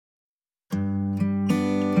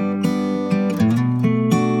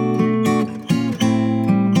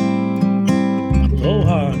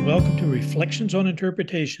Reflections on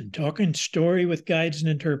Interpretation, talking story with guides and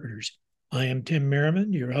interpreters. I am Tim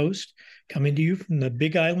Merriman, your host, coming to you from the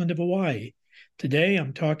big island of Hawaii. Today,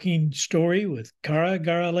 I'm talking story with Cara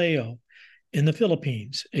Garilao in the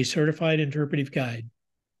Philippines, a certified interpretive guide.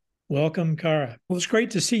 Welcome, Cara. Well, it's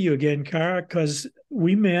great to see you again, Cara, because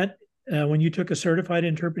we met when you took a certified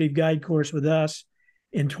interpretive guide course with us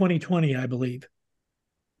in 2020, I believe.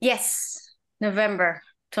 Yes, November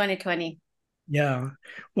 2020. Yeah.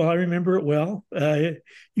 Well, I remember it well.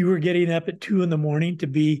 You were getting up at 2 a.m. to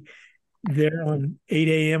be there on 8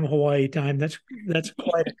 a.m. Hawaii time. That's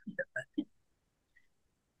quite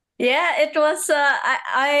Yeah, it was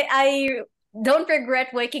I don't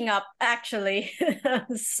regret waking up actually.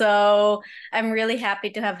 So I'm really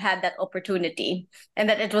happy to have had that opportunity and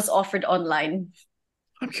that it was offered online.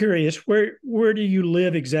 I'm curious, where do you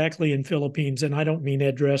live exactly in Philippines? And I don't mean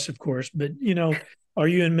address, of course, but are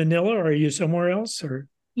you in Manila or are you somewhere else? Or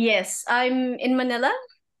Yes, I'm in Manila.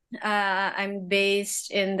 I'm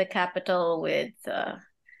based in the capital with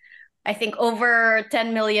I think over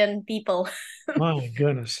 10 million people. my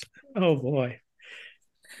goodness. Oh boy.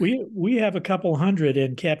 We have a couple hundred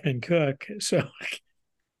in Captain Cook. So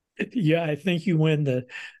yeah, I think you win the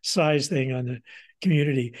size thing on the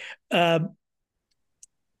community.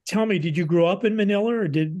 Tell me, did you grow up in Manila or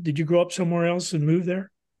did you grow up somewhere else and move there?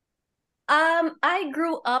 I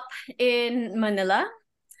grew up in Manila,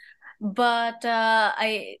 but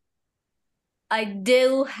I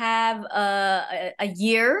do have a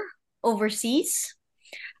year overseas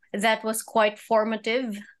that was quite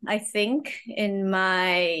formative, I think, in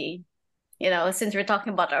my, since we're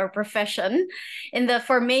talking about our profession, in the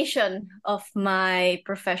formation of my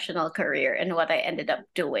professional career and what I ended up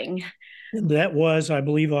doing. And that was, I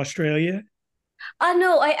believe, Australia.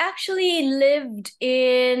 No, I actually lived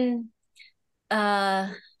in uh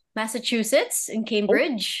Massachusetts in Oh,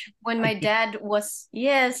 Cambridge when I my dad was,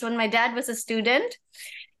 yes, when my dad was a student.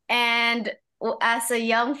 And as a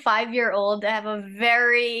young 5 year old, I have a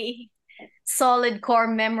very solid core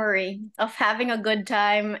memory of having a good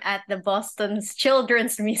time at the Boston's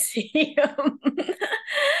Children's Museum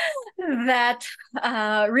that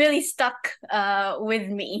really stuck with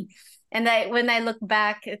me. And when I look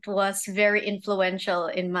back, it was very influential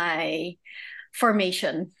in my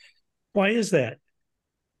formation. why is that?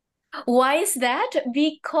 Why is that?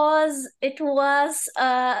 Because it was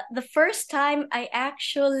the first time I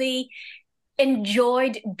actually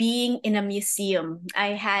enjoyed being in a museum. I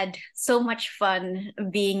had so much fun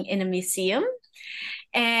being in a museum,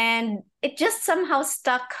 and it just somehow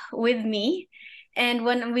stuck with me. And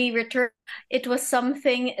when we returned, it was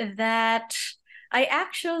something that I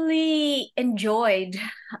actually enjoyed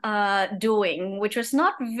doing, which was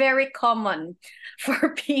not very common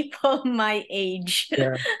for people my age.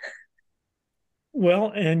 Yeah.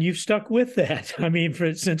 Well, and you've stuck with that. I mean,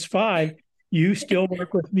 since five, you still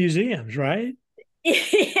work with museums, right?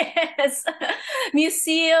 Yes,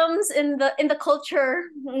 museums in the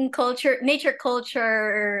nature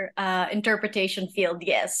culture interpretation field.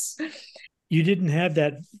 Yes. You didn't have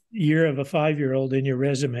that year of a 5-year-old in your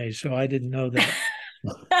resume, so I didn't know that.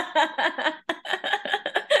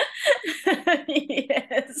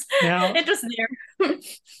 Yes, Now, it was there.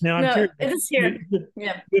 now I'm No, curious. it is here.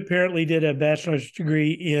 Yeah. You apparently did a bachelor's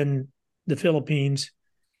degree in the Philippines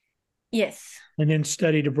Yes. and then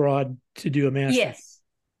studied abroad to do a master's. Yes.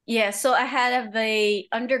 Yes. So I had the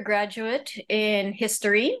undergraduate in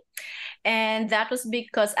history, and that was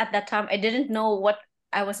because at that time I didn't know what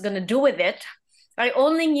I was going to do with it. I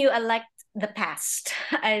only knew I liked the past.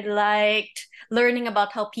 I liked learning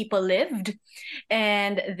about how people lived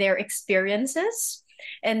and their experiences.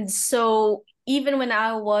 And so even when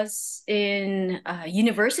I was in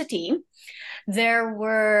university, there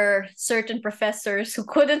were certain professors who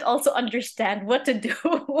couldn't also understand what to do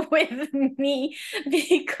with me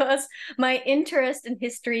because my interest in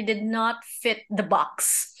history did not fit the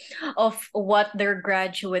box of what their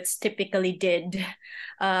graduates typically did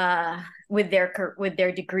with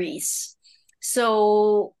their degrees.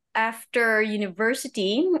 So after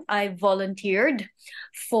university, I volunteered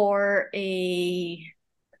for a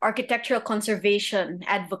architectural conservation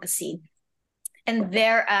advocacy. And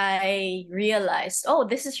there I realized, oh,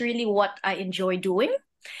 this is really what I enjoy doing.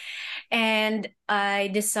 And I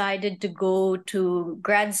decided to go to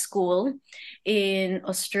grad school in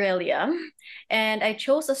Australia. And I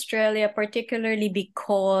chose Australia particularly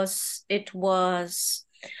because it was,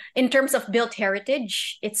 in terms of built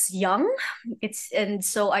heritage, it's young. And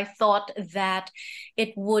so I thought that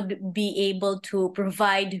it would be able to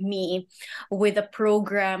provide me with a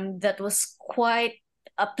program that was quite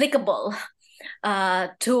applicable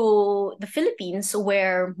to the Philippines,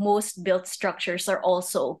 where most built structures are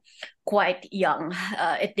also quite young.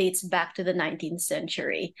 It dates back to the 19th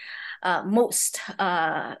century. But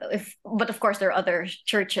of course, there are other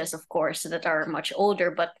churches, of course, that are much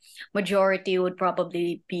older, but majority would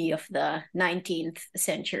probably be of the 19th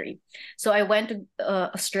century. So I went to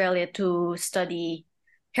Australia to study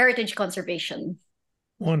heritage conservation.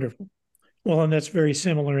 Wonderful. Well, and that's very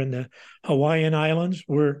similar in the Hawaiian Islands,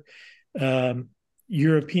 where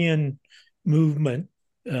European movement,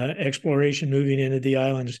 exploration moving into the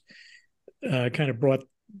islands, kind of brought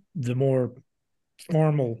the more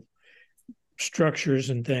formal structures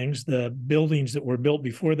and things. The buildings that were built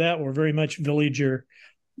before that were very much villager.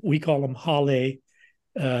 We call them hale,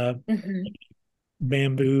 Mm-hmm.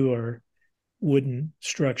 bamboo or wooden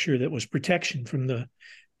structure that was protection from the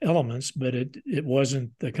elements, but it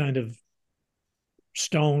wasn't the kind of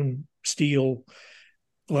stone, steel,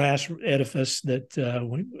 glass edifice that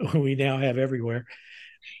we now have everywhere.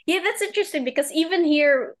 Yeah, that's interesting because even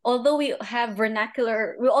here, although we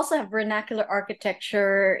also have vernacular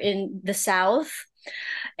architecture in the South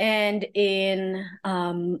and in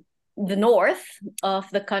the north of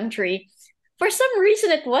the country. For some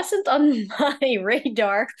reason, it wasn't on my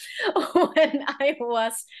radar when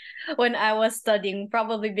I was studying.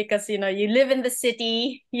 Probably because you live in the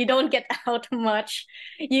city, you don't get out much.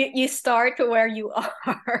 You start where you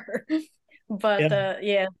are. But Yeah,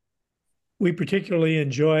 yeah. we particularly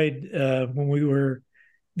enjoyed when we were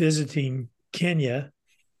visiting Kenya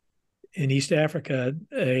in East Africa.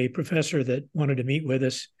 A professor that wanted to meet with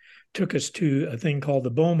us took us to a thing called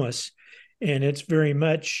the Bomas, and it's very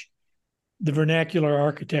much the vernacular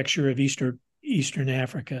architecture of Eastern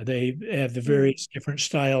Africa. They have the various different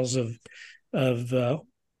styles of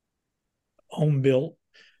home built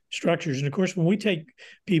structures, and of course, when we take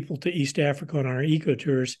people to East Africa on our eco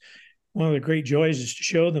tours, one of the great joys is to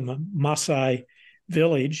show them a Maasai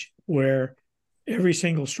village where every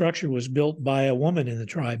single structure was built by a woman in the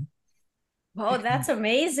tribe. Oh, that's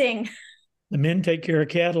amazing. The men take care of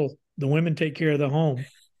cattle, the women take care of the home.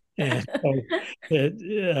 And so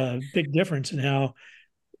big difference in how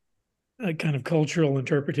a kind of cultural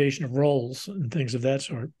interpretation of roles and things of that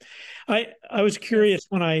sort. I was curious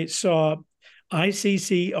when I saw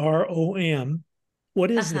ICCROM.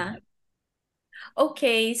 What is Uh-huh. that?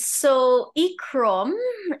 Okay, so ICROM,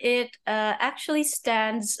 it actually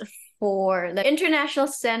stands for the International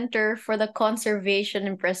Center for the Conservation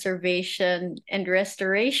and Preservation and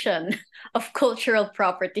Restoration of Cultural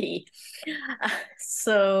Property.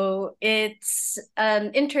 So it's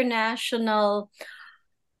an international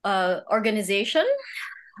organization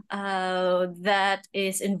that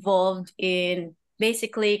is involved in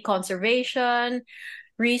basically conservation,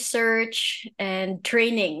 research, and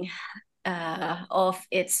training of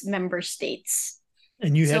its member states.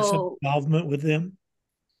 And you had some So, involvement with them?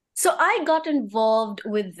 so I got involved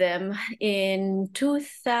with them in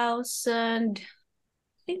 2000, I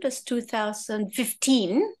think it was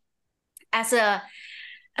 2015, as a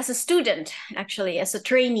student, actually, as a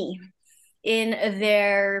trainee in at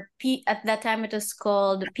that time it was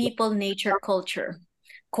called People, Nature, Culture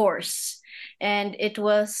course. And it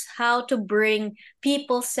was how to bring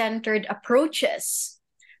people-centered approaches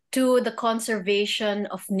to the conservation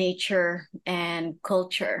of nature and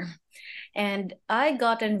culture. And I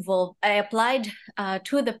got involved, I applied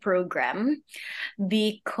to the program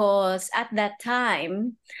because at that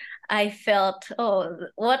time I felt, oh,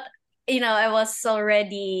 I was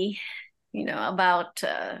already, about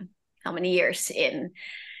how many years in?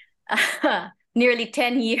 Nearly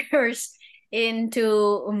 10 years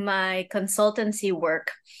into my consultancy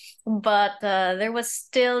work. But there was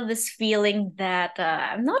still this feeling that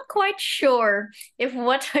I'm not quite sure if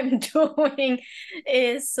what I'm doing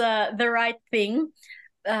is the right thing,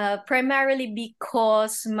 primarily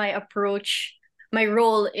because my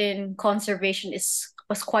role in conservation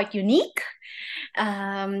was quite unique.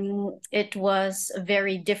 It was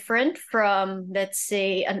very different from, let's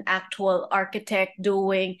say, an actual architect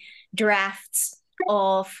doing drafts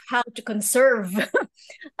of how to conserve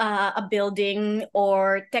a building,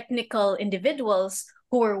 or technical individuals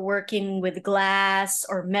who were working with glass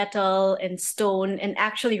or metal and stone and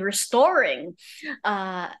actually restoring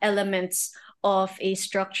elements of a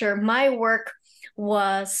structure. My work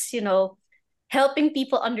was, helping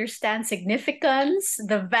people understand significance,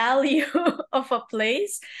 the value of a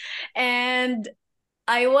place. And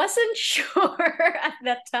I wasn't sure at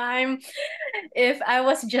that time if I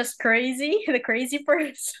was just crazy, the crazy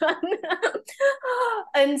person.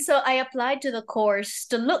 And so I applied to the course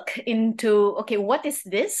to look into, okay, what is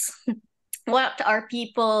this? what are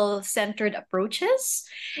people-centered approaches?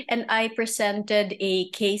 And I presented a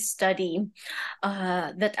case study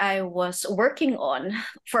that I was working on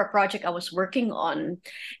for a project I was working on.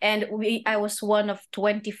 And I was one of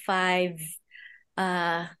 25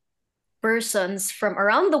 uh, persons from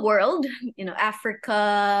around the world,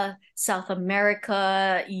 Africa, South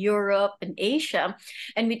America, Europe, and Asia.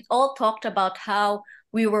 And we all talked about how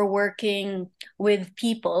we were working with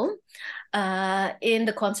people in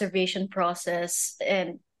the conservation process.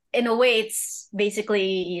 And in a way, it's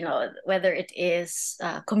basically, whether it is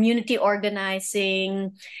community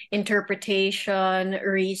organizing, interpretation,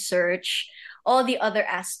 research, all the other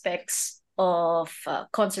aspects of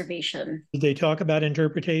conservation. Did they talk about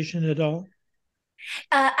interpretation at all?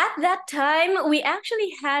 At that time, we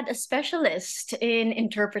actually had a specialist in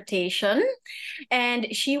interpretation,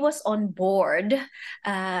 and she was on board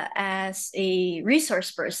as a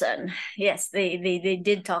resource person. Yes, they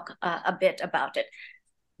did talk a bit about it.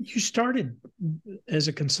 You started as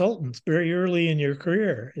a consultant very early in your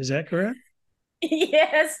career. Is that correct?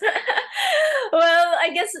 Yes. Well,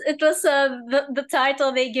 I guess it was the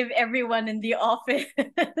title they give everyone in the office.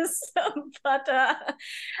 But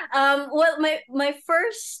well, my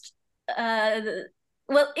first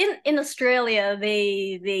well, in Australia,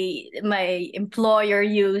 my employer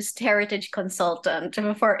used heritage consultant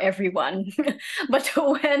for everyone. But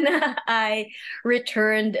when I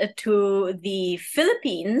returned to the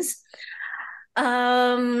Philippines,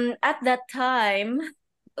 at that time,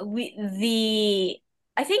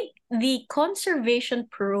 I think the conservation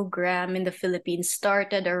program in the Philippines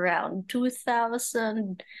started around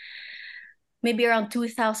 2000, maybe around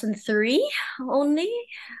 2003 only.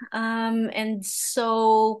 And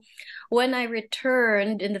so when I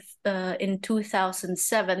returned in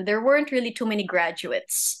 2007, there weren't really too many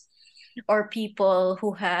graduates or people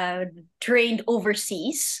who had trained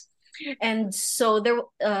overseas. And so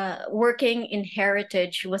working in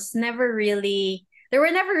heritage was never really, there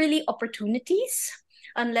were never really opportunities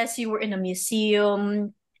unless you were in a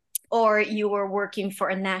museum or you were working for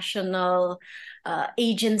a national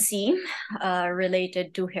agency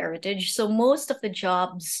related to heritage. So most of the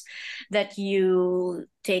jobs that you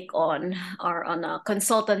take on are on a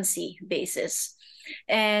consultancy basis.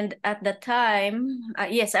 And at the time,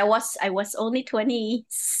 yes, I was only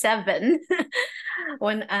 27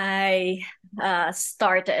 when I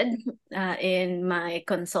started in my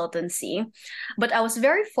consultancy. But I was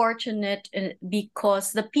very fortunate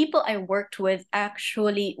because the people I worked with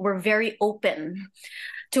actually were very open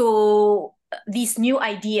to these new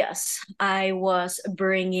ideas I was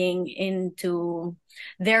bringing into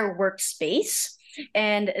their workspace.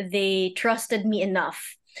 And they trusted me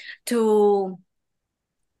enough to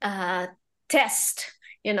test,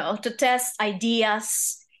 to test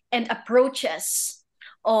ideas and approaches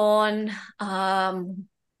on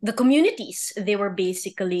the communities they were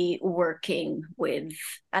basically working with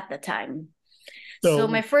at the time. So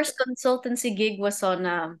my first consultancy gig was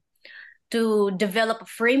on to develop a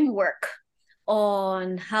framework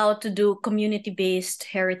on how to do community-based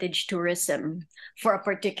heritage tourism for a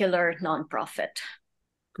particular nonprofit.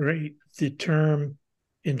 Great. The term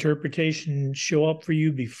interpretation show up for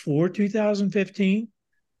you before 2015?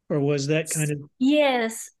 Or was that kind of...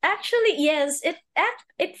 Yes, actually, yes.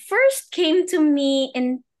 It first came to me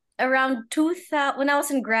in around 2000 when I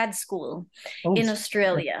was in grad school in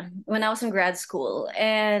Australia. When I was in grad school,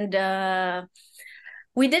 and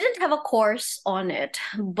we didn't have a course on it,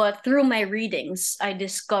 but through my readings, I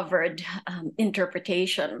discovered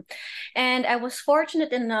interpretation, and I was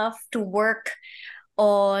fortunate enough to work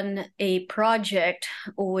on a project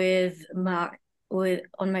on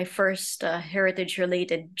my first heritage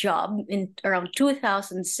related job in around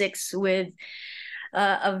 2006 with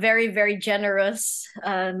a very, very generous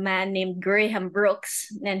man named Graham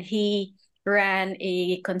Brooks. And he ran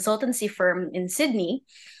a consultancy firm in Sydney.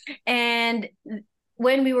 And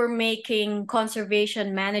when we were making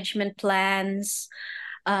conservation management plans,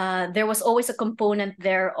 there was always a component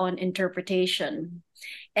there on interpretation.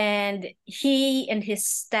 And he and his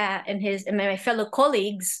staff and my fellow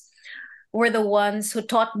colleagues were the ones who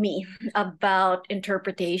taught me about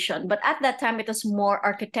interpretation. But at that time, it was more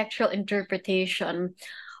architectural interpretation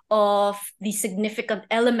of the significant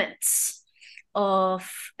elements of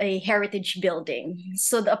a heritage building.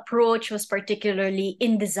 So the approach was particularly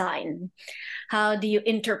in design. How do you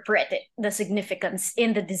interpret it, the significance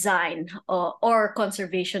in the design or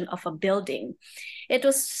conservation of a building? It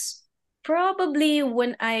was probably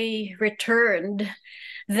when I returned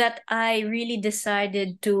that I really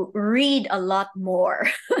decided to read a lot more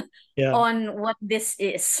on what this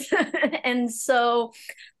is. And so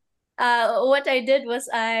what I did was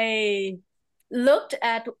I looked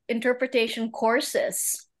at interpretation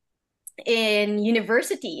courses in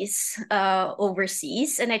universities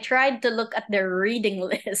overseas, and I tried to look at their reading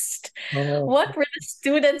list. Oh, What were the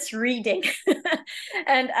students reading?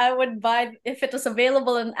 And I would buy, if it was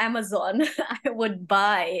available on Amazon, I would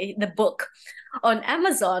buy the book on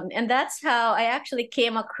Amazon. And that's how I actually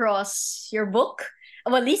came across your book.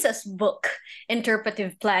 Well, Lisa's book,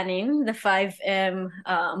 Interpretive Planning, the 5M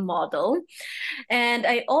model. And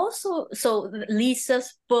I also, so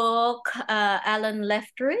Lisa's book, Alan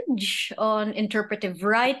Leftridge on interpretive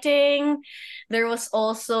writing. There was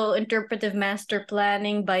also Interpretive Master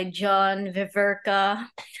Planning by John Viverka,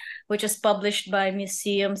 which was published by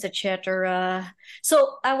museums, etc.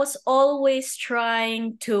 So I was always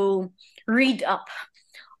trying to read up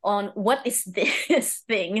on what is this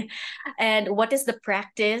thing and what is the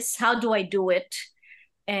practice, how do I do it,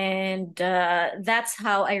 and that's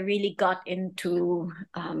how I really got into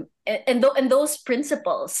and those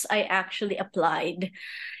principles I actually applied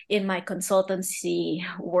in my consultancy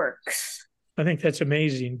works. I think that's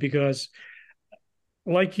amazing because,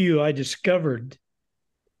 like you, I discovered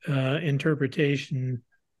interpretation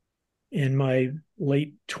in my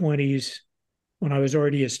late 20s when I was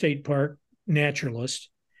already a state park naturalist.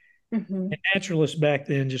 Mm-hmm. And naturalists back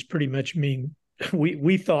then just pretty much mean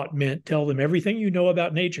we thought meant tell them everything you know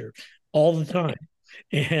about nature all the time.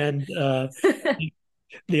 And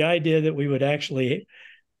the idea that we would actually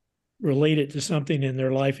relate it to something in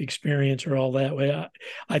their life experience or all that way,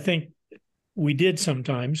 I think we did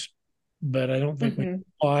sometimes, but I don't think Mm-hmm. we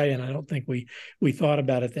why, and I don't think we thought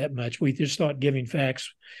about it that much. We just thought giving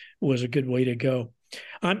facts was a good way to go.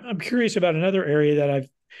 I'm curious about another area that I've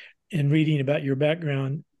in reading about your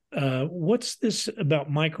background. What's this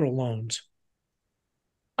about microloans?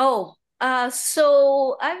 Oh,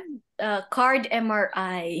 so I'm Card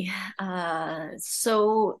MRI.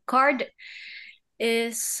 So Card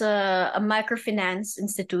is a microfinance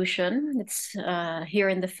institution. It's here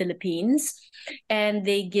in the Philippines, and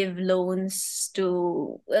they give loans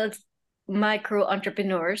to micro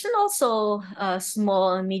entrepreneurs and also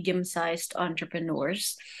small and medium-sized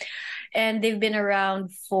entrepreneurs. And they've been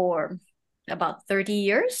around for about 30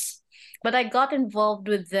 years. But I got involved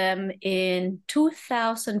with them in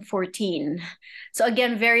 2014. So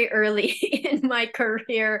again, very early in my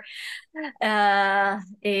career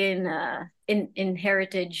in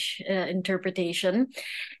heritage interpretation,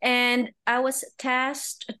 and I was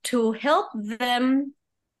tasked to help them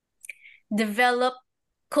develop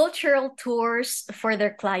cultural tours for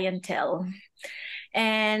their clientele.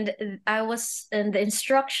 And the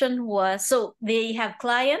instruction was, so they have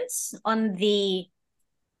clients on the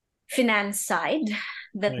finance side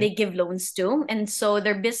that they Right. give loans to, and so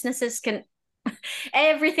their businesses can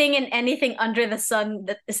everything and anything under the sun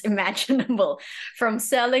that is imaginable, from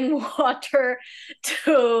selling water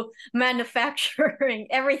to manufacturing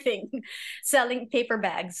everything, selling paper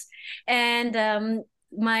bags. And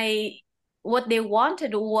my what they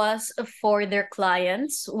wanted was for their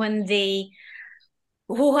clients, when they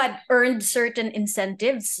who had earned certain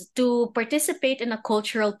incentives, to participate in a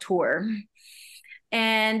cultural tour,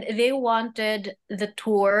 and they wanted the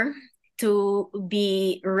tour to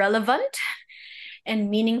be relevant and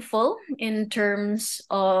meaningful in terms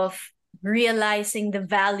of realizing the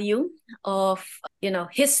value of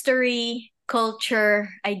history, culture,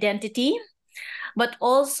 identity, but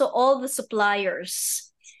also all the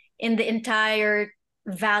suppliers in the entire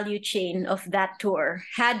value chain of that tour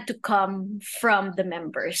had to come from the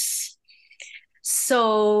members.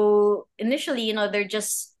 So initially,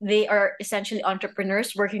 they are essentially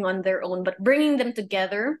entrepreneurs working on their own, but bringing them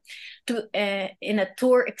together to in a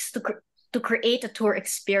tour to create a tour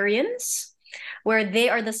experience where they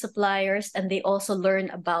are the suppliers and they also learn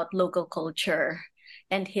about local culture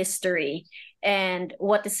and history and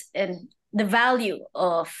the value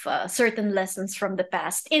of certain lessons from the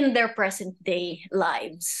past in their present day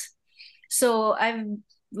lives. So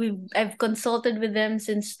I've consulted with them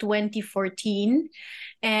since 2014,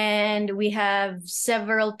 and we have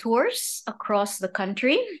several tours across the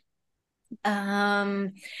country.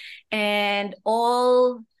 And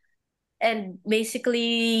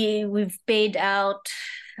basically we've paid out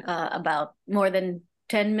about more than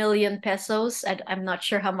 10 million pesos. I'm not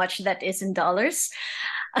sure how much that is in dollars.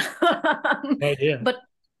 Idea. But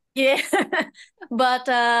yeah, but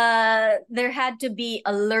there had to be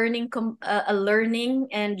a learning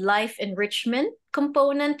and life enrichment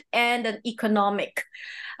component and an economic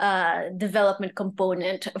development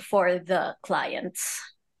component for the clients.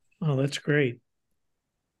 Oh, that's great.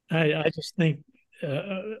 I just think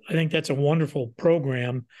I think that's a wonderful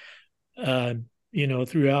program.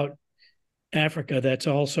 Throughout Africa, that's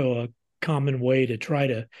also common way to try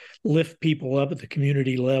to lift people up at the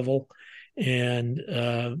community level. And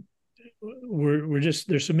we're just,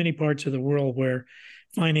 there's so many parts of the world where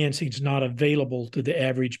financing is not available to the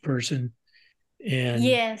average person. And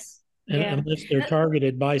Yes. Yeah. unless they're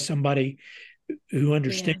targeted by somebody who Yeah.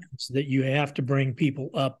 understands that you have to bring people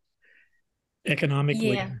up economically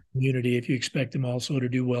in Yeah. the community if you expect them also to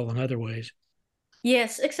do well in other ways.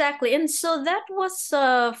 Yes, exactly. And so that was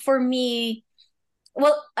for me.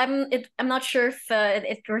 Well, I'm not sure if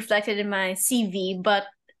it reflected in my CV, but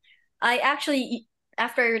I actually,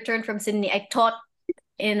 after I returned from Sydney, I taught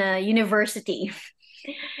in a university,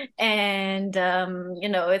 and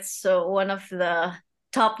it's one of the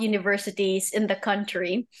top universities in the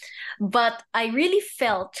country. But I really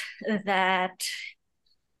felt that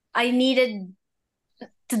I needed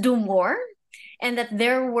to do more, and that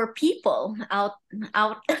there were people out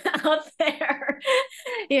out there,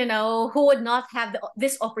 who would not have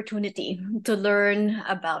this opportunity to learn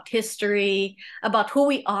about history, about who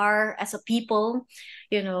we are as a people.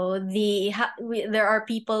 There are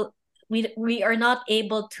people, we are not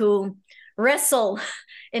able to wrestle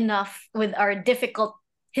enough with our difficult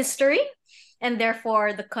history, and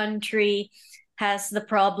therefore the country has the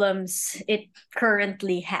problems it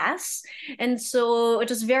currently has. And so it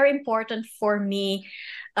was very important for me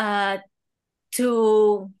uh,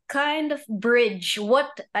 to kind of bridge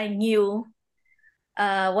what I knew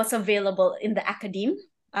was available in the academe,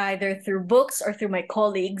 either through books or through my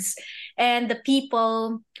colleagues, and the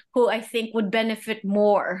people who I think would benefit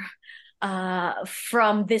more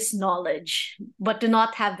from this knowledge, but do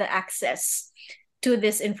not have the access to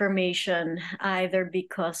this information, either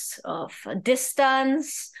because of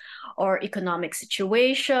distance or economic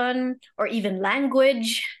situation or even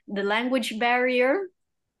the language barrier.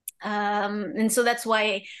 And so that's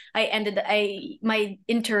why my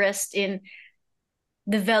interest in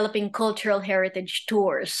developing cultural heritage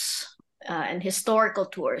tours and historical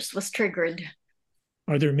tours was triggered.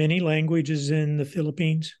 Are there many languages in the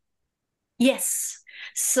Philippines? Yes.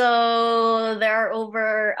 So there are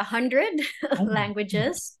over 100 Oh,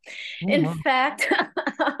 languages. oh In wow. fact,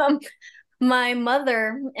 my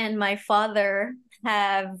mother and my father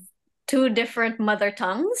have two different mother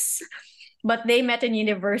tongues, but they met in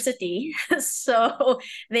university. So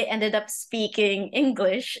they ended up speaking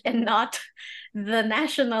English and not the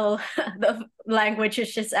national the language,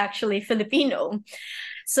 which is actually Filipino.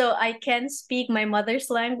 So I can speak my mother's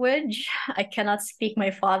language. I cannot speak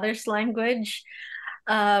my father's language.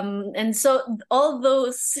 And so all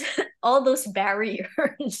those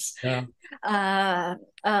barriers Yeah. uh,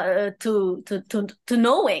 to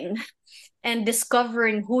knowing and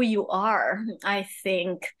discovering who you are, I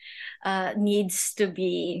think needs to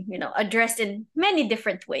be addressed in many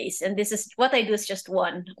different ways. And this is what I do, is just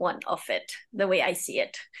one of it, the way I see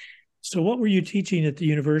it. So what were you teaching at the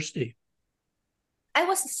university? I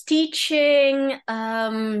was teaching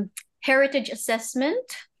heritage assessment,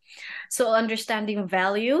 so understanding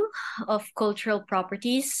value of cultural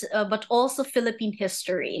properties, but also Philippine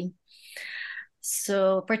history.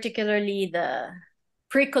 So particularly the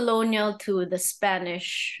pre-colonial to the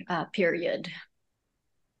Spanish period.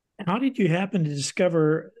 How did you happen to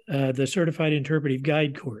discover the certified interpretive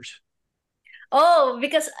guide course? Oh,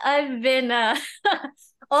 because I've been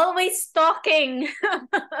always stalking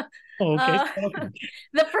Oh, okay. uh,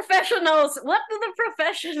 the professionals. What do the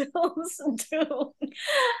professionals do?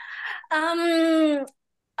 Um,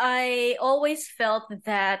 I always felt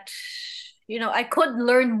that, I could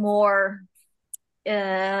learn more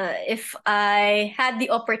if I had the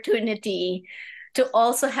opportunity to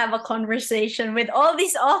also have a conversation with all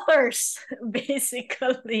these authors,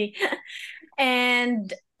 basically.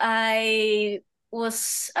 And I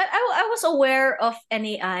was aware of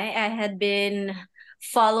NAI. I had been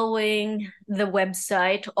following the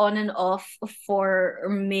website on and off for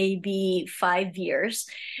maybe 5 years,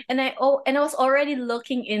 and I was already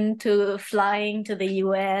looking into flying to the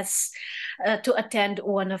US to attend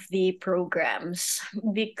one of the programs,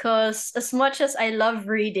 because as much as I love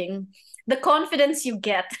reading, the confidence you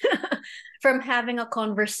get from having a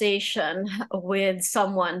conversation with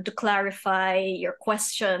someone to clarify your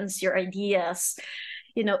questions, your ideas,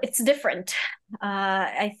 it's different.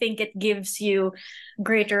 I think it gives you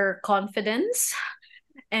greater confidence,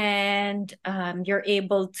 and you're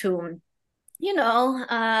able to,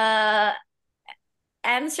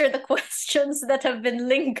 answer the questions that have been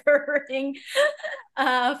lingering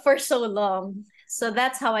for so long. So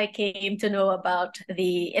that's how I came to know about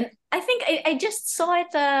and I think I just saw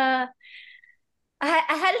it I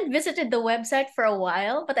hadn't visited the website for a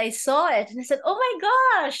while, but I saw it and I said, "Oh my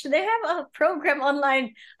gosh, they have a program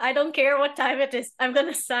online. I don't care what time it is. I'm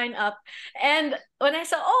gonna sign up." And when I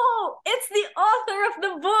saw, "Oh, it's the author of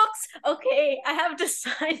the books. Okay, I have to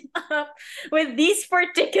sign up with these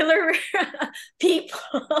particular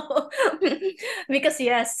people." Because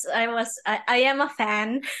yes, I am a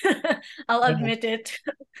fan. I'll Yeah, admit it.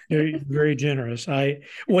 very, very generous. I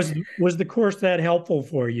was the course that helpful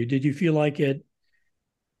for you? Did you feel like it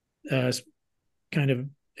uh, kind of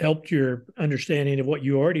helped your understanding of what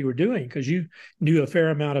you already were doing because you knew a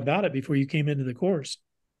fair amount about it before you came into the course?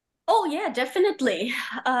 Oh yeah, definitely.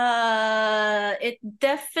 It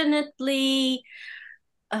definitely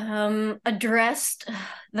addressed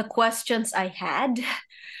the questions I had,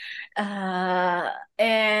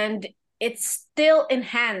 and it still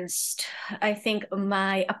enhanced, I think,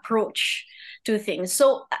 my approach to things.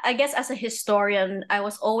 So I guess as a historian, I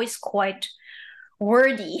was always quite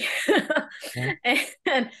wordy. Yeah.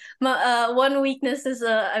 And my one weakness is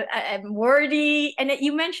I'm wordy, and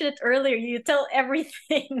you mentioned it earlier, you tell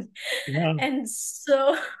everything. Yeah. And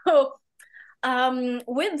so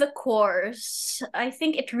with the course, I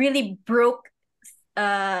think it really broke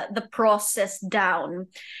the process down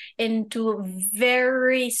into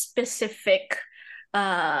very specific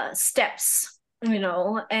steps,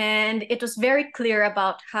 and it was very clear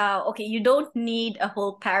about how, okay, you don't need a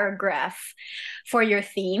whole paragraph for your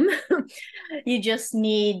theme. You just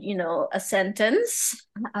need, a sentence,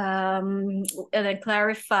 and then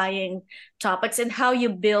clarifying topics and how you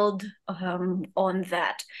build on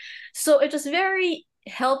that. So it was very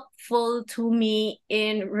helpful to me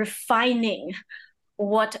in refining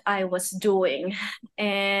what I was doing,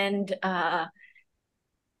 and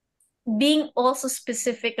being also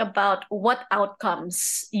specific about what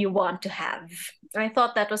outcomes you want to have. I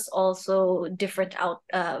thought that was also different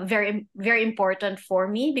very, very important for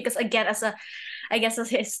me, because again, I guess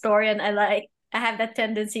as a historian, I have that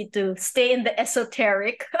tendency to stay in the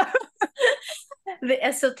esoteric, the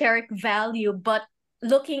esoteric value, but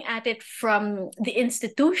looking at it from the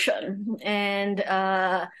institution, and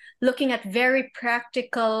looking at very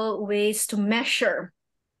practical ways to measure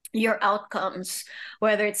your outcomes,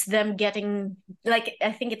 whether it's them getting, like,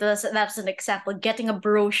 I think that's an example, getting a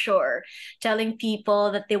brochure telling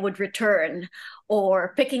people that they would return,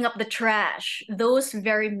 or picking up the trash. Those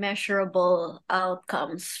very measurable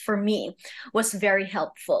outcomes for me was very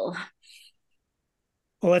helpful.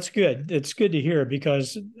 Well, that's good. It's good to hear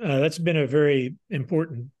because that's been a very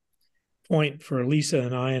important point for Lisa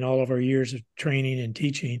and I in all of our years of training and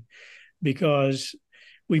teaching, because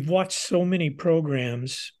we've watched so many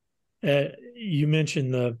programs. You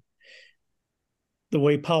mentioned the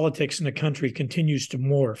way politics in the country continues to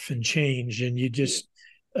morph and change, and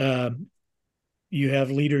you have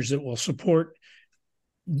leaders that will support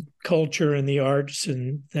culture and the arts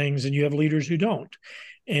and things, and you have leaders who don't.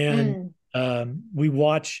 And Mm, we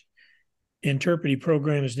watch interpretive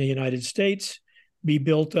programs in the United States be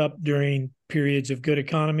built up during periods of good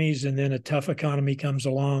economies, and then a tough economy comes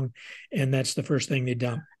along, and that's the first thing they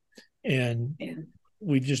dump. And yeah.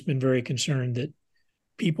 we've just been very concerned that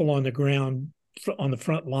people on the ground, on the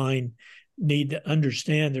front line, need to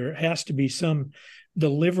understand there has to be some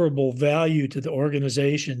deliverable value to the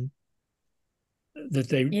organization that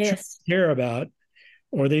they Yes. care about,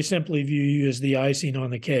 or they simply view you as the icing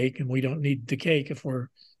on the cake, and we don't need the cake if we're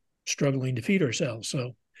struggling to feed ourselves.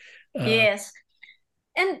 So, uh, Yes.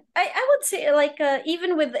 And I would say, like,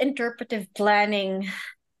 even with the interpretive planning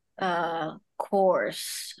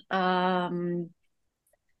course, what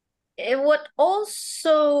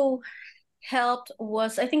also helped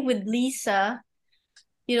was, I think, with Lisa,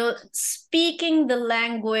 speaking the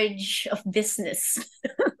language of business,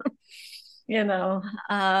 and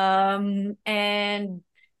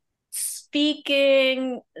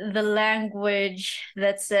speaking the language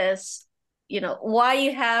that says, why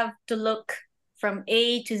you have to look from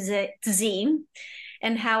A to Z,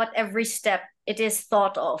 and how at every step it is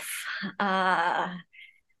thought of.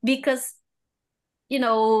 Because, you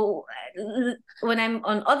know, when I'm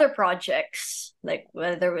on other projects, like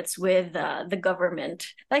whether it's with the government,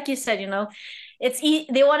 like you said, they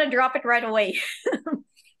want to drop it right away.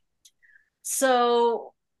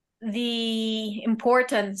 So the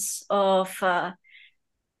importance of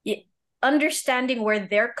understanding where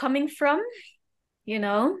they're coming from,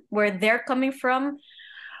 where they're coming from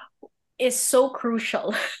is so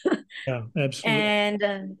crucial. yeah, absolutely.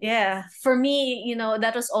 And yeah, for me,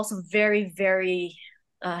 that was also very, very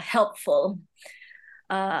helpful.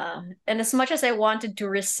 And as much as I wanted to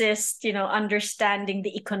resist, understanding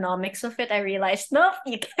the economics of it, I realized, nope,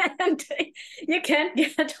 you can't, you can't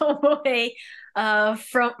get away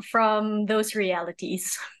from those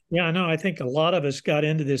realities. Yeah, I know. I think a lot of us got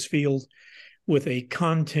into this field with a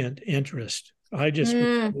content interest. I just was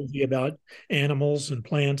Mm, crazy about animals and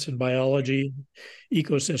plants and biology,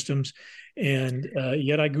 ecosystems, and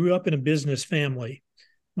yet I grew up in a business family.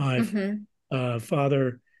 My mm-hmm.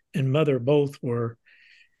 father and mother both were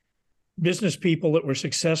business people that were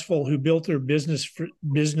successful who built their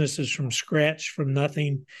businesses from scratch, from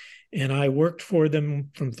nothing. And I worked for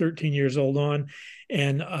them from 13 years old on.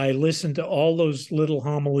 And I listened to all those little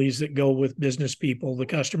homilies that go with business people. The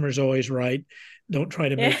customer's always right. Don't try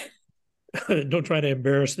to Yeah. make don't try to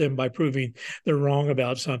embarrass them by proving they're wrong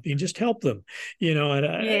about something. Just help them,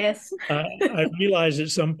 And Yes. I realized at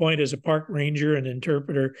some point as a park ranger and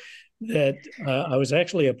interpreter that I was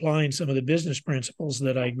actually applying some of the business principles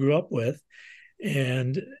that I grew up with,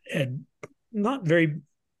 and had not very.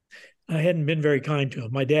 I hadn't been very kind to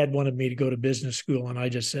him. My dad wanted me to go to business school, and I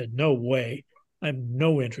just said, "No way. I have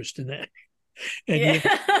no interest in that." And Yeah.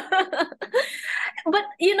 yet, But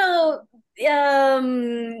you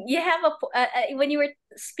have when you were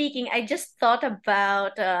speaking, I just thought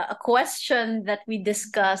about a question that we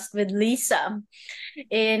discussed with Lisa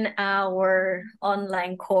in our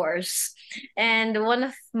online course. And one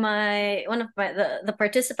of my the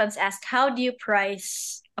participants asked, how do you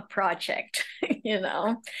price a project? you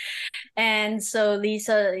know and so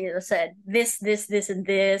Lisa, said this, and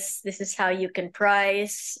this is how you can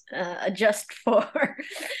price, adjust for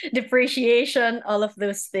depreciation, all of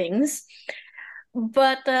those things.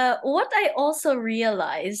 But what I also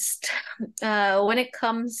realized when it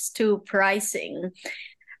comes to pricing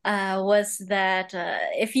was that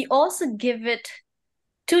if you also give it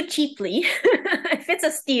too cheaply, if it's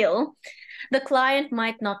a steal, the client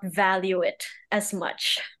might not value it as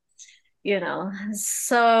much.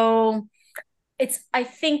 So it's, I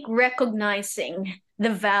think, recognizing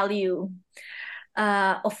the value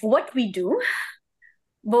of what we do,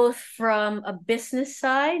 both from a business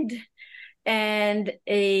side and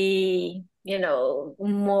a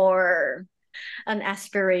more an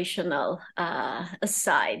aspirational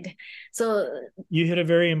side. So you hit a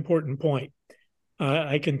very important point.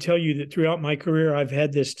 I can tell you that throughout my career, I've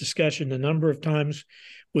had this discussion a number of times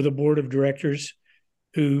with a board of directors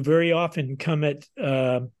who very often come at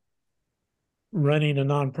running a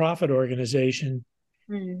nonprofit organization.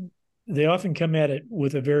 mm, They often come at it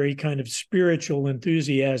with a very kind of spiritual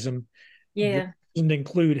enthusiasm that yeah, doesn't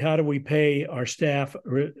include how do we pay our staff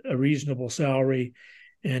a reasonable salary,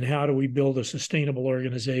 and how do we build a sustainable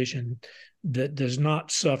organization that does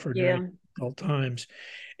not suffer during yeah, difficult times.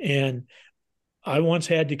 And I once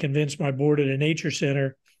had to convince my board at a nature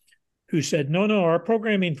center who said, no, our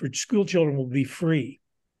programming for school children will be free.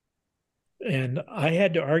 And I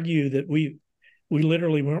had to argue that we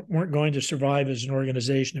literally weren't going to survive as an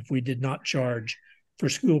organization if we did not charge for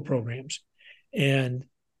school programs. And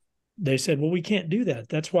they said, well, we can't do that.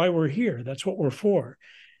 That's why we're here. That's what we're for.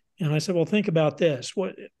 And I said, well, think about this.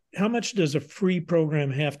 How much does a free program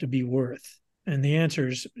have to be worth? And the answer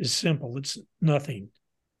is simple. It's nothing.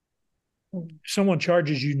 mm, If someone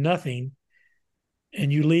charges you nothing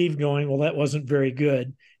and you leave going, well, that wasn't very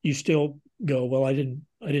good, you still go, well, I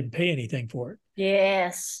didn't pay anything for it.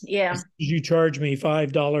 yes, yeah, You charge me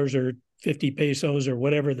 $5 or 50 pesos or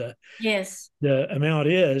whatever yes, the amount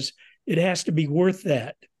is, it has to be worth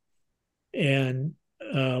that. And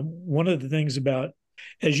one of the things about,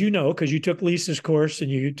 as you know, because you took Lisa's course and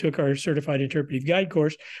you took our certified interpretive guide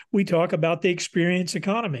course, we talk about the experience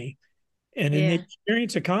economy. And in the yeah,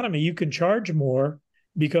 experience economy, you can charge more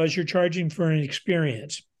because you're charging for an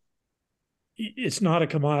experience. It's not a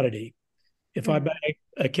commodity. If I buy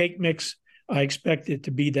mm, a cake mix, I expect it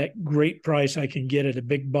to be that great price I can get at a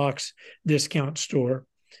big box discount store.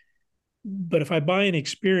 But if I buy an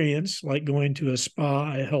experience like going to a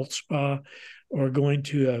spa, a health spa, or going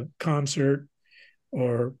to a concert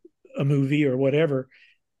or a movie or whatever,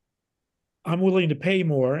 I'm willing to pay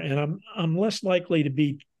more, and I'm less likely to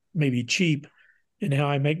be maybe cheap in how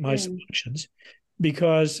I make my mm, selections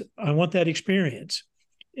because I want that experience.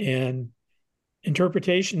 And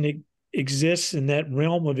interpretation exists in that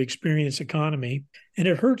realm of experience economy, and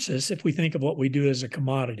it hurts us if we think of what we do as a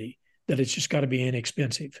commodity, that it's just got to be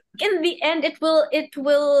inexpensive. in the end, it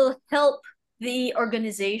will help the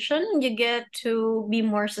organization. You get to be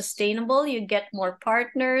more sustainable, you get more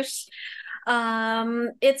partners.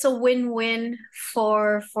 It's a win-win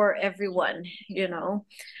for everyone,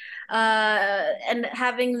 and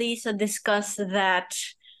having Lisa discuss that,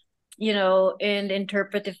 in the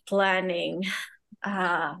interpretive planning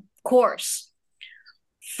course,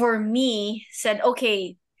 for me, said,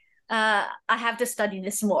 okay, I have to study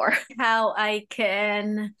this more. How I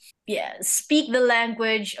can, speak the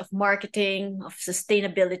language of marketing, of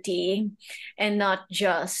sustainability, and not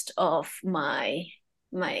just of my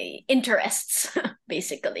interests,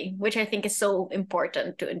 basically, which I think is so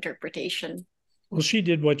important to interpretation. Well, she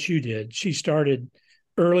did what you did. She started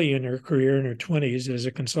early in her career in her 20s as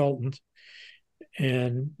a consultant.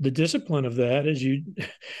 And the discipline of that is you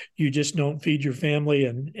just don't feed your family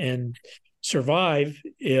and survive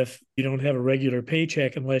if you don't have a regular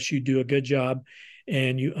paycheck unless you do a good job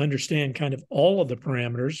and you understand kind of all of the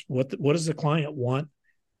parameters. What does the client want?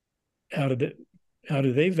 How do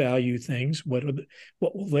they value things? What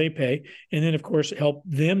will they pay? And then, of course, help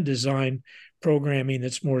them design programming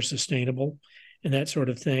that's more sustainable and that sort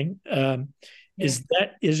of thing. Yeah.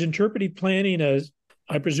 Is interpretive planning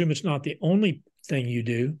I presume it's not the only thing you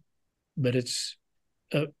do, but it's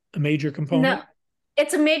a major component? No,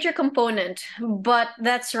 it's a major component, but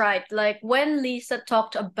that's right. Like when Lisa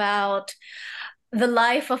talked about the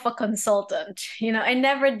life of a consultant, I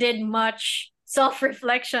never did much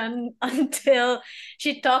self-reflection until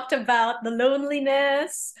she talked about the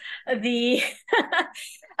loneliness, the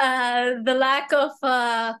the lack of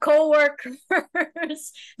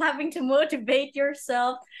co-workers, having to motivate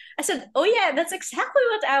yourself. I said, oh yeah, that's exactly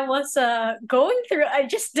what I was going through. I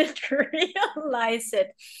just didn't realize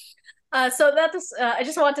it. So that is, I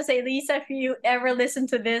just want to say, Lisa, if you ever listen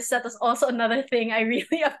to this, that is also another thing I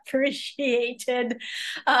really appreciated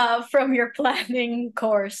from your planning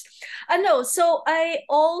course. No, so I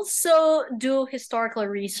also do historical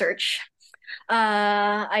research.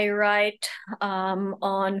 I write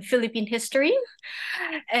on Philippine history,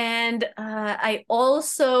 and I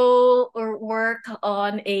also work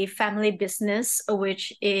on a family business,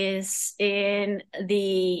 which is in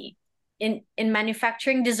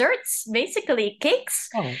manufacturing desserts, basically cakes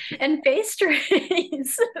Oh, and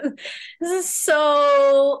pastries.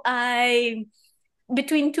 So I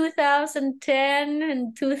between 2010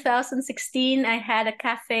 and 2016, I had a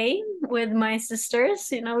cafe with my sisters.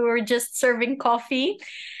 We were just serving coffee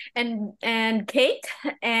and cake,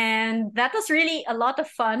 and that was really a lot of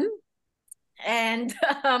fun. And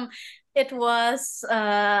it was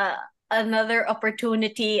another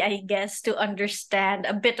opportunity, I guess, to understand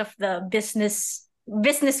a bit of the business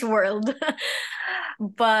world.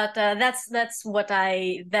 But that's what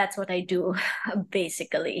I do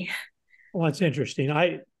basically. well, that's interesting.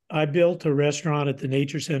 I built a restaurant at the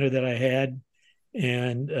nature center that I had,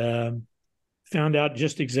 and found out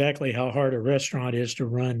just exactly how hard a restaurant is to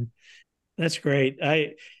run. That's great.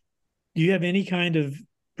 Do you have any kind of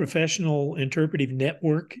professional interpretive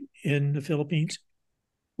network in the Philippines?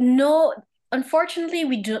 No, unfortunately,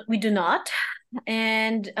 we do not.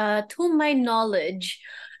 And to my knowledge,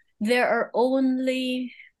 there are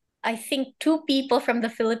only, I think, two people from the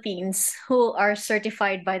Philippines who are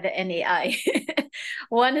certified by the NAI.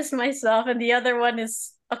 One is myself, and the other one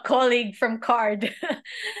is a colleague from CARD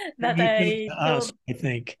that You sent it I to us, told. I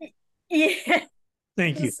think. Yes.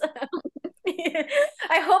 Thank you.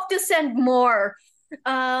 I hope to send more.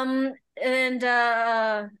 And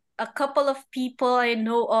a couple of people I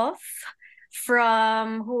know of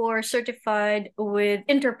from who are certified with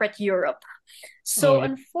Interpret Europe. Oh, So yeah.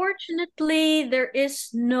 unfortunately, there is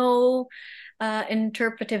no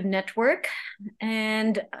interpretive network,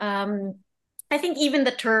 and I think even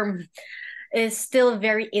the term is still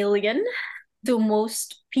very alien to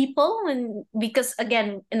most people, and because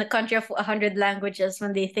again, in a country of 100 languages,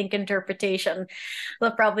 when they think interpretation,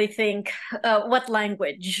 they'll probably think what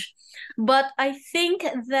language. But I think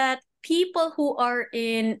that people who are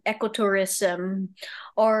in ecotourism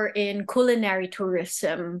or in culinary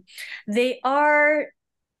tourism, they are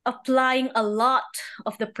applying a lot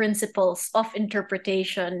of the principles of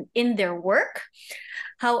interpretation in their work.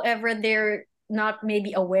 However, they're not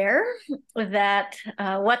maybe aware that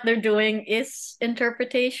what they're doing is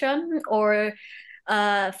interpretation, or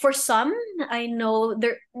for some, I know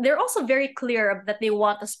they're also very clear that they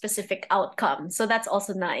want a specific outcome. So that's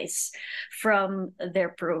also nice from their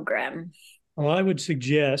program. Well, I would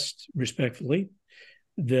suggest respectfully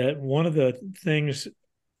that one of the things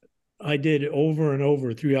I did over and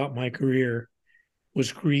over throughout my career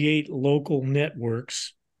was create local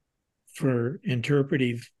networks for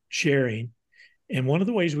interpretive sharing. And one of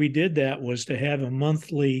the ways we did that was to have a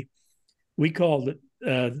monthly, we called it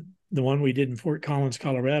the one we did in Fort Collins,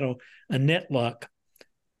 Colorado, a netluck.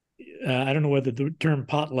 I don't know whether the term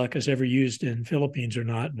potluck is ever used in Philippines or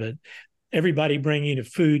not, but everybody bringing a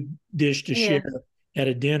food dish to Yeah. share at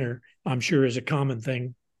a dinner, I'm sure, is a common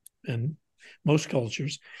thing in most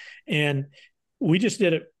cultures. And we just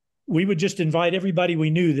did it. We would just invite everybody we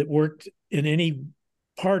knew that worked in any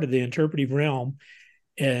part of the interpretive realm,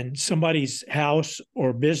 and somebody's house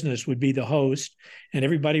or business would be the host, and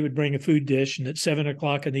everybody would bring a food dish. And at 7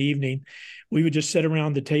 o'clock in the evening, we would just sit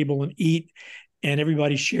around the table and eat, and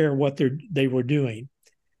everybody share what they were doing.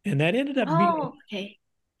 And that ended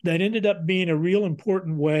up being a real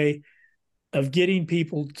important way of getting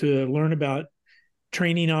people to learn about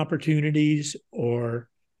training opportunities or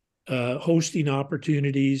hosting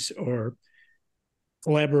opportunities or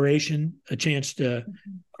collaboration, a chance to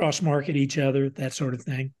cross-market each other, that sort of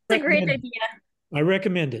thing. It's a great idea. I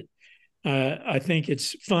recommend it. I think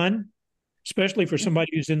it's fun, especially for somebody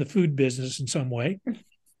who's in the food business in some way.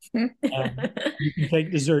 You can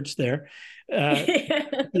take desserts there.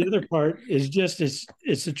 The other part is just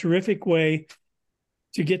it's a terrific way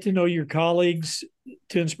to get to know your colleagues,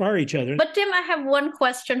 to inspire each other. But Tim, I have one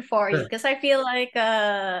question for you, because I feel like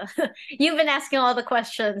you've been asking all the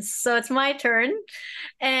questions, so it's my turn.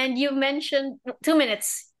 And you mentioned 2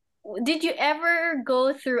 minutes. Did you ever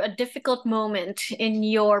go through a difficult moment in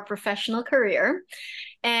your professional career?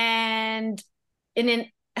 And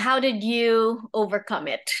how did you overcome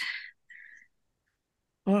it?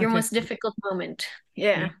 Your most difficult moment.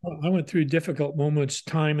 Yeah. I went through difficult moments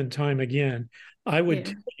time and time again. I would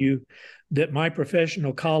tell you that my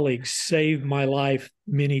professional colleagues saved my life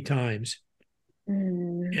many times.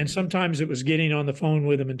 And sometimes it was getting on the phone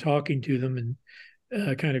with them and talking to them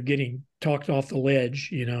and kind of getting talked off the ledge,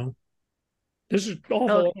 This is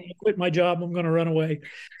awful. Okay. I quit my job. I'm going to run away.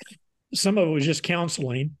 Some of it was just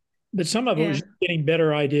counseling, but some of it was getting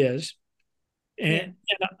better ideas. And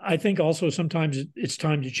I think also sometimes it's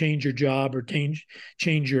time to change your job or change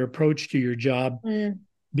your approach to your job,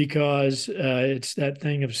 because it's that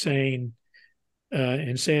thing of saying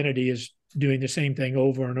insanity is doing the same thing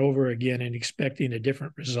over and over again and expecting a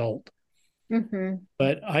different result.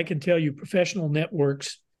 But I can tell you, professional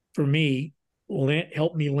networks for me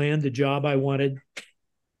helped me land the job I wanted,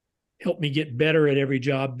 helped me get better at every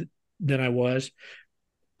job than I was.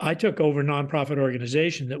 I took over a nonprofit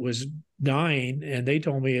organization that was dying, and they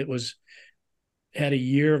told me had a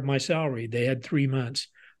year of my salary. They had 3 months.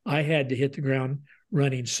 I had to hit the ground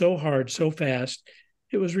running so hard, so fast,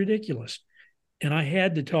 it was ridiculous. And I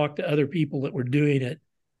had to talk to other people that were doing it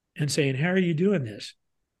and saying, how are you doing this?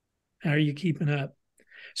 How are you keeping up?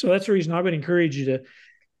 So that's the reason I would encourage you to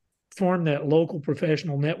form that local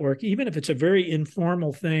professional network, even if it's a very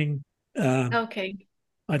informal thing. Okay.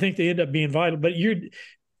 I think they end up being vital, but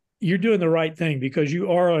you're doing the right thing because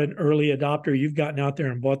you are an early adopter. You've gotten out there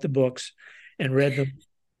and bought the books and read them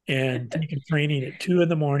and taken training at 2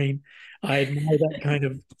 a.m. I admire that kind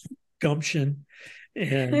of gumption.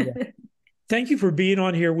 And thank you for being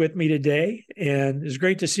on here with me today. And it's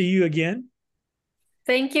great to see you again.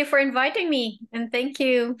 Thank you for inviting me. And thank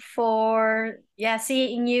you for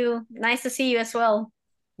seeing you. Nice to see you as well.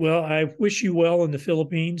 Well, I wish you well in the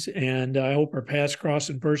Philippines, and I hope our paths cross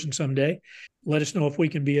in person someday. Let us know if we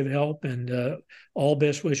can be of help, and all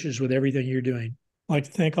best wishes with everything you're doing. I'd like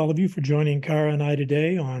to thank all of you for joining Kara and I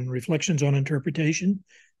today on Reflections on Interpretation,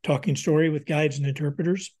 Talking Story with Guides and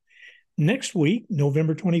Interpreters. Next week,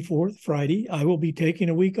 November 24th, Friday, I will be taking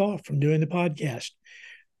a week off from doing the podcast.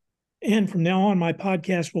 And from now on, my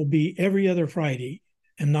podcast will be every other Friday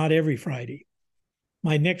and not every Friday.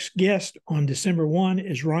 My next guest on December 1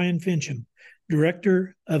 is Ryan Fincham,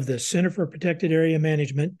 Director of the Center for Protected Area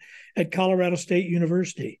Management at Colorado State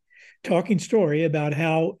University, talking story about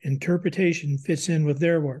how interpretation fits in with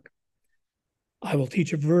their work. I will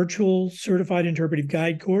teach a virtual certified interpretive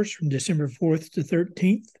guide course from December 4th to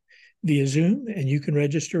 13th via Zoom, and you can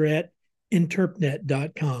register at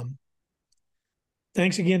interpnet.com.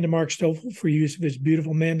 Thanks again to Mark Stoffel for use of his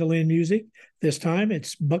beautiful mandolin music. This time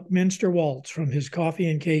it's Buckminster Waltz from his Coffee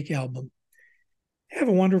and Cake album. Have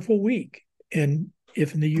a wonderful week. And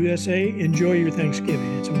if in the USA, enjoy your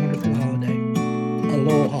Thanksgiving. It's a wonderful holiday.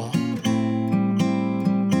 Aloha.